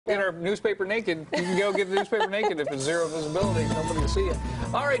get our newspaper naked. You can go get the newspaper naked if it's zero visibility. Nobody will see you.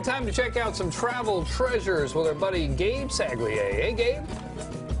 All right, time to check out some travel treasures with our buddy Gabe Saglie. Hey, Gabe.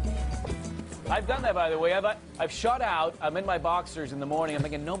 I've done that, by the way. I've shot out. I'm in my boxers in the morning. I'm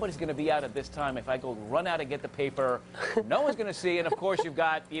thinking nobody's going to be out at this time. If I go run out and get the paper, no one's going to see. And of course, you've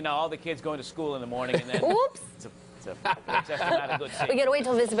got all the kids going to school in the morning, and then oops. It's not a good scene. We got to wait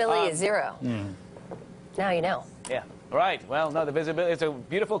till visibility is zero. Now you know. Yeah. Right. Well, no, the visibility. It's a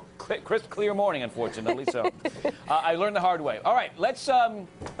beautiful, crisp, clear morning, unfortunately. So, I learned the hard way. All right. Let's talk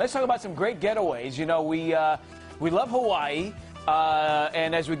about some great getaways. You know, we love Hawaii.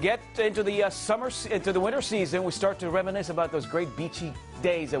 And as we get into the winter season, we start to reminisce about those great beachy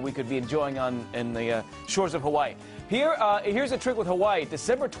days that we could be enjoying in the shores of Hawaii. Here's a trick with Hawaii.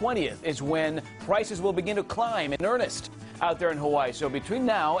 December 20th is when prices will begin to climb in earnest out there in Hawaii. So between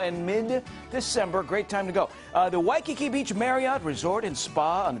now and mid-December, great time to go. The Waikiki Beach Marriott Resort and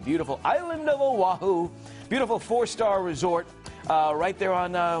Spa on the beautiful island of Oahu. Beautiful 4-star resort. Right there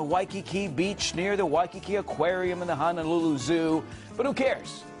on Waikiki Beach near the Waikiki Aquarium and the Honolulu Zoo. But who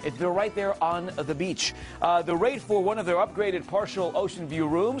cares? They're right there on the beach. The rate for one of their upgraded partial ocean view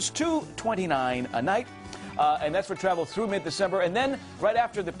rooms, $229 a night. And that's for travel through mid-December. And then right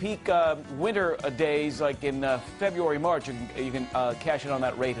after the peak winter days, like in February, March, you can cash in on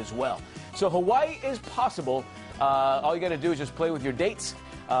that rate as well. So Hawaii is possible. All you got to do is just play with your dates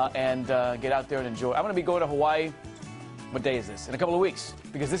and get out there and enjoy. I'm going to be going to Hawaii. What day is this? In a couple of weeks,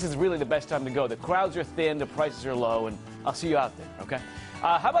 because this is really the best time to go. The crowds are thin, the prices are low, and I'll see you out there, okay?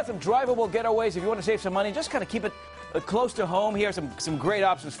 How about some drivable getaways? If you want to save some money, just kind of keep it close to home. Here are some great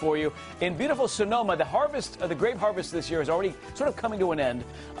options for you. In beautiful Sonoma, the grape harvest this year is already sort of coming to an end,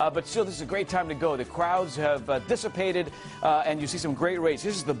 but still, this is a great time to go. The crowds have dissipated, and you see some great rates.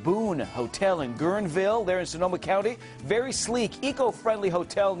 This is the Boone Hotel in Guerneville, there in Sonoma County. Very sleek, eco-friendly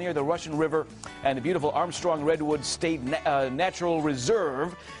hotel near the Russian River and the beautiful Armstrong Redwood State Natural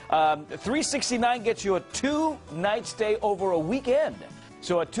Reserve. $369 gets you a 2-night stay over a weekend.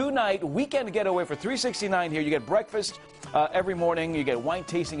 So a 2-night weekend getaway for $369 here. You get breakfast every morning. You get wine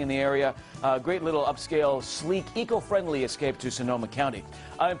tasting in the area. Great little upscale, sleek, eco-friendly escape to Sonoma County.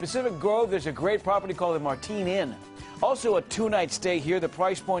 In Pacific Grove, there's a great property called the Martin Inn. Also a 2-night stay here. The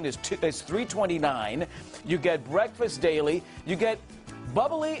price point is $329. You get breakfast daily. You get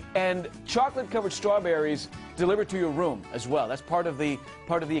bubbly and chocolate-covered strawberries delivered to your room as well. That's part of the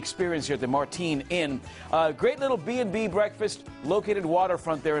experience here at the Martin Inn. Great little B&B breakfast, located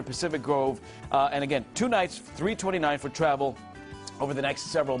waterfront there in Pacific Grove. And again, 2 nights, $329 for travel over the next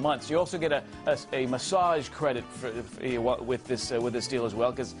several months. You also get a massage credit with this deal as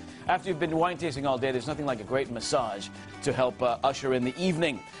well, because after you've been wine tasting all day, there's nothing like a great massage to help usher in the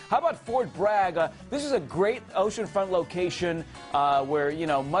evening. How about Fort Bragg? This is a great oceanfront location where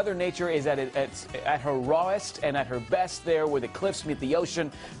Mother Nature is at her rawest and at her best there, where the cliffs meet the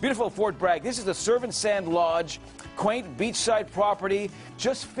ocean. Beautiful Fort Bragg. This is the Surf and Sand Lodge, quaint beachside property,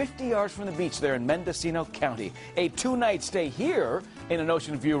 just 50 yards from the beach there in Mendocino County. A 2-night stay here in an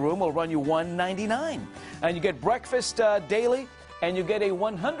ocean view room will run you $199, and you get breakfast daily, and you get a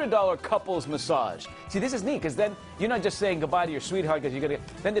 $100 couples massage. See, this is neat, because then you're not just saying goodbye to your sweetheart, because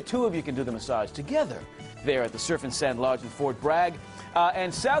then the two of you can do the massage together there at the Surf and Sand Lodge in Fort Bragg.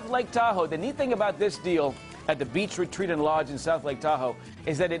 And South Lake Tahoe, the neat thing about this deal at the Beach Retreat and Lodge in South Lake Tahoe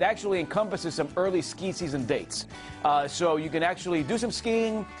is that it actually encompasses some early ski season dates. So you can actually do some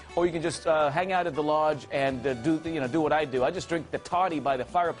skiing, or you can just hang out at the lodge and do what I do. I just drink the toddy by the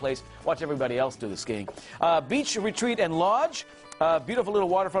fireplace, watch everybody else do the skiing. Beach Retreat and Lodge. Beautiful little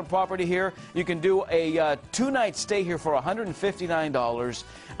waterfront property here. You can do a 2-night stay here for $159,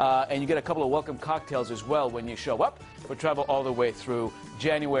 and you get a couple of welcome cocktails as well when you show up for travel all the way through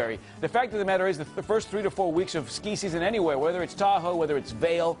January. The fact of the matter is that the first 3 to 4 weeks of ski season anywhere, whether it's Tahoe, whether it's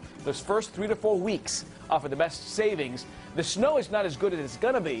Vail, those first 3 to 4 weeks offer the best savings. The snow is not as good as it's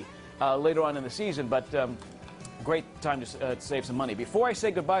going to be later on in the season, but great time to save some money. Before I say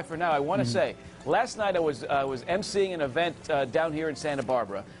goodbye for now, I want to say, last night I was emceeing an event down here in Santa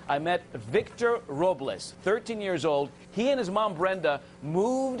Barbara. I met Victor Robles, 13 years old. He and his mom, Brenda,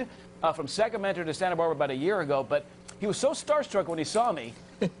 moved from Sacramento to Santa Barbara about a year ago, but he was so starstruck when he saw me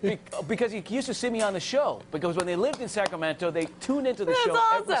because he used to see me on the show. Because when they lived in Sacramento, they tuned into the show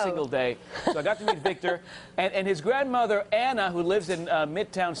every single day. So I got to meet Victor. And his grandmother, Anna, who lives in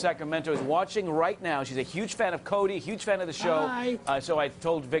Midtown Sacramento, is watching right now. She's a huge fan of Cody, huge fan of the show. Hi. So I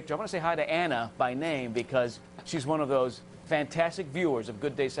told Victor, I want to say hi to Anna by name, because she's one of those fantastic viewers of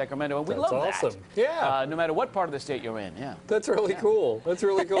Good Day Sacramento, and we love that. That's awesome. Yeah. No matter what part of the state you're in. Yeah. That's really cool. That's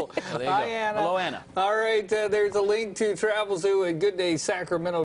really cool. So there you go. Hi, Anna. Hello, Anna. All right, there's a link to Travelzoo and Good Day Sacramento.